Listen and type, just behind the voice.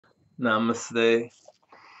Namaste.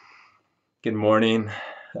 Good morning.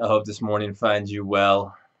 I hope this morning finds you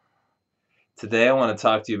well. Today I want to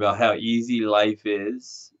talk to you about how easy life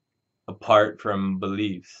is apart from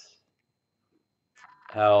beliefs.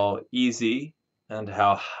 How easy and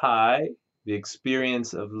how high the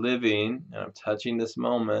experience of living, and I'm touching this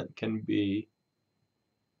moment, can be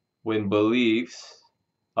when beliefs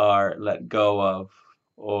are let go of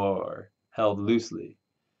or held loosely.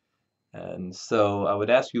 And so I would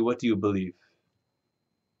ask you, what do you believe?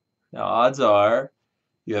 Now, odds are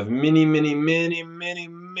you have many, many, many, many,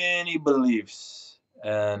 many beliefs,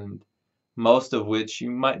 and most of which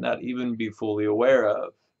you might not even be fully aware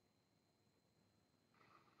of.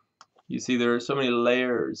 You see, there are so many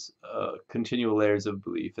layers, continual layers of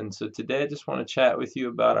belief. And so today I just want to chat with you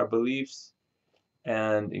about our beliefs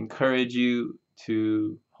and encourage you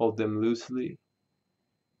to hold them loosely.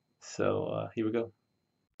 So here we go.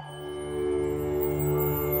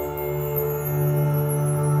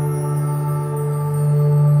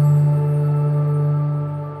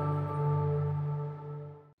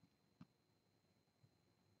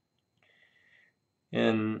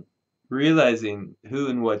 In realizing who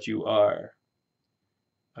and what you are,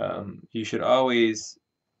 you should always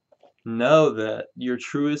know that your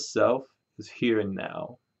truest self is here and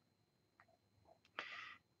now.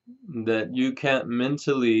 That you can't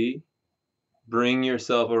mentally bring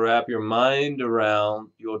yourself or wrap your mind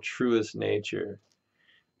around your truest nature.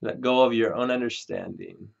 Let go of your own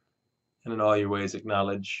understanding and in all your ways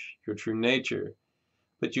acknowledge your true nature.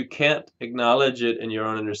 But you can't acknowledge it in your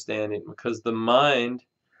own understanding because the mind,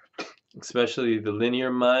 especially the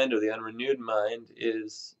linear mind or the unrenewed mind,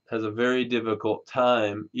 has a very difficult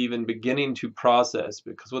time even beginning to process,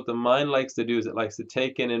 because what the mind likes to do is it likes to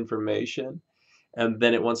take in information and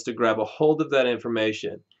then it wants to grab a hold of that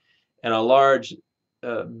information, and a large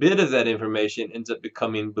bit of that information ends up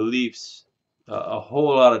becoming beliefs. A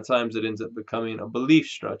whole lot of times it ends up becoming a belief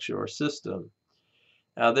structure or system.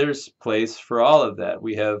 Now there's place for all of that.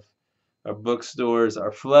 We have our bookstores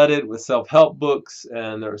are flooded with self-help books,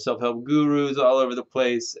 and there are self-help gurus all over the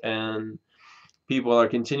place, and people are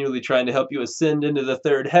continually trying to help you ascend into the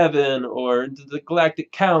third heaven or into the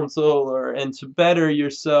galactic council, and to better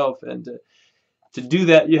yourself. And to do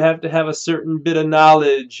that, you have to have a certain bit of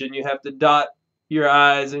knowledge, and you have to dot your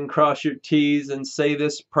I's and cross your T's and say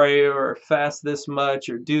this prayer or fast this much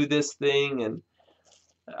or do this thing, and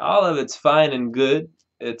all of it's fine and good.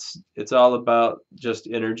 It's all about just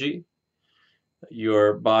energy.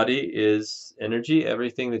 Your body is energy.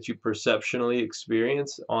 Everything that you perceptionally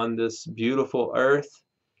experience on this beautiful earth,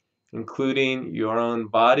 including your own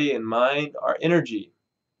body and mind, are energy.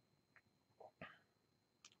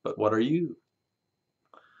 But what are you?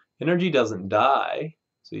 Energy doesn't die.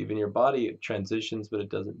 So even your body, it transitions, but it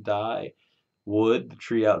doesn't die. Wood, the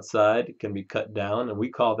tree outside, can be cut down, and we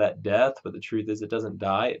call that death, but the truth is it doesn't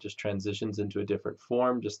die. It just transitions into a different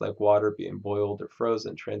form, just like water being boiled or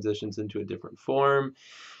frozen transitions into a different form.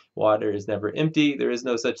 Water is never empty. There is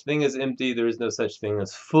no such thing as empty. There is no such thing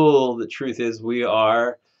as full. The truth is we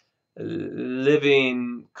are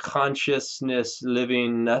living consciousness,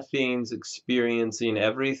 living nothings, experiencing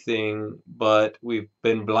everything, but we've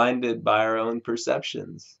been blinded by our own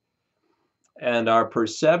perceptions. And our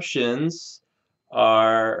perceptions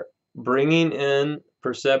are bringing in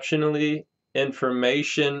perceptionally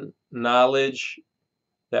information, knowledge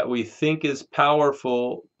that we think is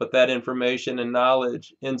powerful, but that information and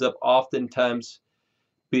knowledge ends up oftentimes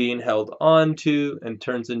being held on to and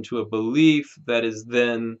turns into a belief that is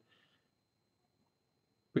then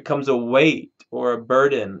becomes a weight or a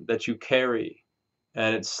burden that you carry,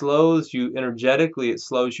 and it slows you energetically. It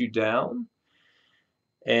slows you down,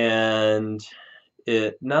 and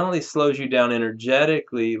it not only slows you down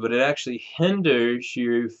energetically, but it actually hinders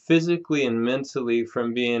you physically and mentally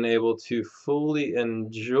from being able to fully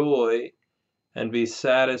enjoy and be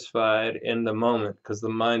satisfied in the moment, because the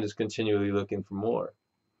mind is continually looking for more.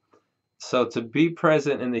 So to be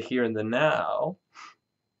present in the here and the now,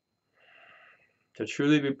 to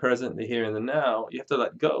truly be present in the here and the now, you have to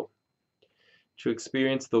let go. To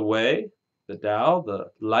experience the way, the Tao,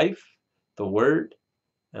 the life, the word,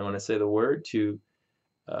 and when I say the word, to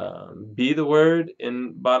be the word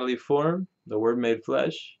in bodily form, the word made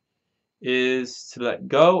flesh, is to let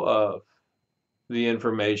go of the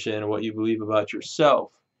information and what you believe about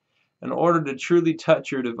yourself. In order to truly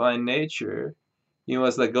touch your divine nature, you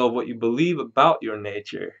must let go of what you believe about your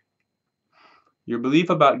nature. Your belief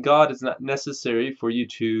about God is not necessary for you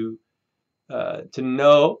to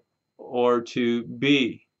know or to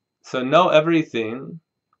be. So know everything,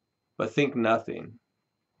 but think nothing.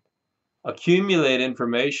 Accumulate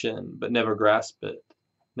information, but never grasp it.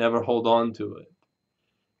 Never hold on to it.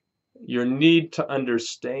 Your need to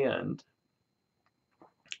understand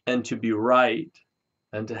and to be right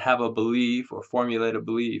and to have a belief or formulate a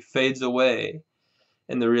belief fades away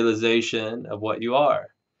in the realization of what you are.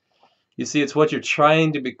 You see, it's what you're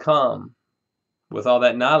trying to become with all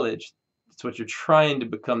that knowledge. It's what you're trying to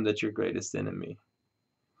become that's your greatest enemy.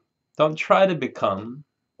 Don't try to become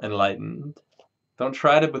enlightened. Don't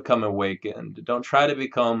try to become awakened. Don't try to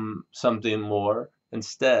become something more.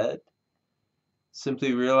 Instead,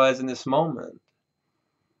 simply realize in this moment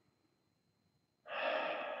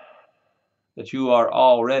that you are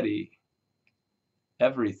already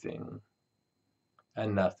everything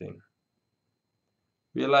and nothing.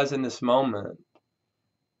 Realize in this moment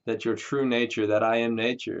that your true nature, that I am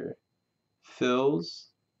nature, fills,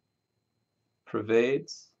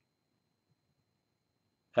 pervades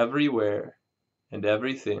everywhere and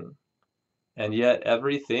everything, and yet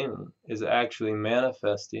everything is actually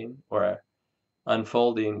manifesting or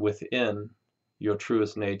unfolding within your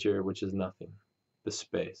truest nature, which is nothing, the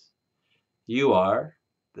space. You are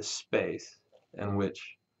the space in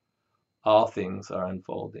which all things are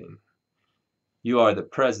unfolding. You are the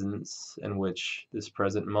presence in which this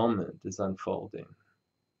present moment is unfolding.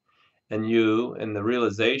 And you, in the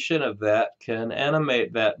realization of that, can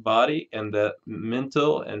animate that body and the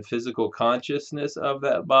mental and physical consciousness of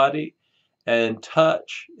that body and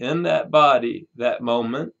touch in that body that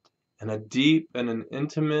moment in a deep and an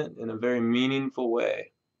intimate and a very meaningful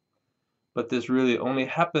way. But this really only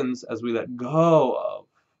happens as we let go of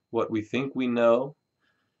what we think we know,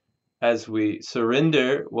 as we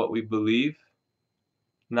surrender what we believe,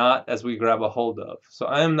 not as we grab a hold of. So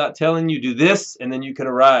I am not telling you do this and then you can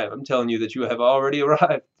arrive. I'm telling you that you have already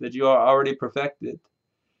arrived, that you are already perfected.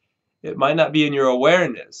 It might not be in your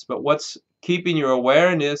awareness, but what's keeping your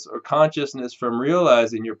awareness or consciousness from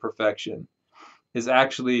realizing your perfection is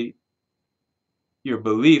actually your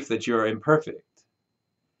belief that you are imperfect.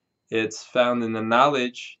 It's found in the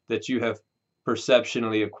knowledge that you have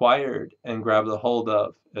perceptionally acquired and grabbed a hold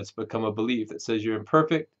of. It's become a belief that says you're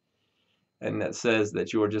imperfect, and that says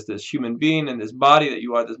that you are just this human being in this body, that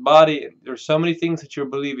you are this body. And there's so many things that you're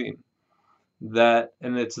believing that,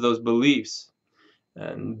 and it's those beliefs.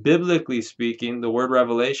 And biblically speaking, the word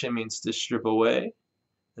revelation means to strip away.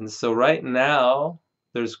 And so right now,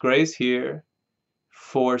 there's grace here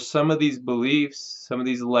for some of these beliefs, some of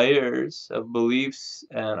these layers of beliefs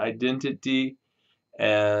and identity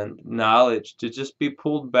and knowledge to just be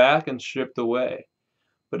pulled back and stripped away.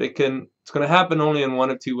 But it's going to happen only in one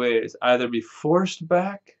of two ways. Either be forced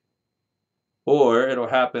back, or it'll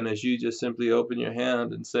happen as you just simply open your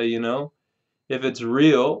hand and say, you know, if it's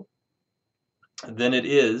real, then it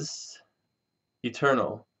is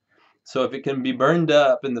eternal. So if it can be burned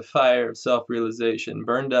up in the fire of self-realization,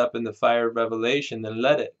 burned up in the fire of revelation, then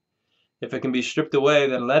let it. If it can be stripped away,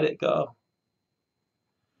 then let it go.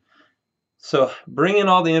 So bring in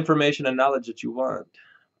all the information and knowledge that you want,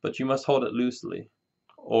 but you must hold it loosely,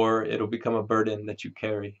 or it'll become a burden that you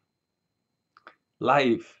carry.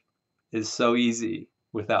 Life is so easy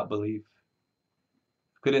without belief.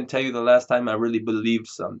 I couldn't tell you the last time I really believed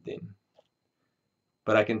something,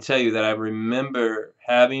 but I can tell you that I remember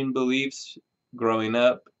having beliefs growing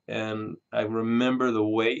up, and I remember the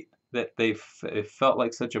weight that it felt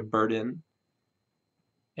like such a burden.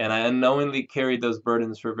 And I unknowingly carried those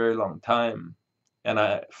burdens for a very long time. And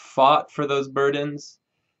I fought for those burdens,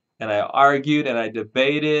 and I argued and I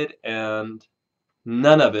debated, and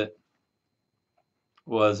none of it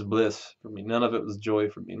was bliss for me. None of it was joy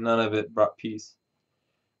for me. None of it brought peace.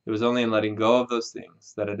 It was only in letting go of those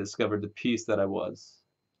things that I discovered the peace that I was,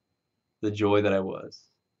 the joy that I was,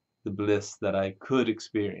 the bliss that I could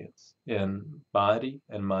experience in body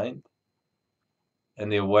and mind,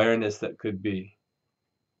 and the awareness that could be,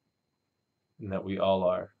 and that we all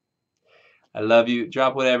are. I love you.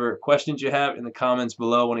 Drop whatever questions you have in the comments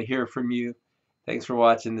below. I want to hear from you. Thanks for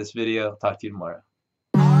watching this video. Talk to you tomorrow.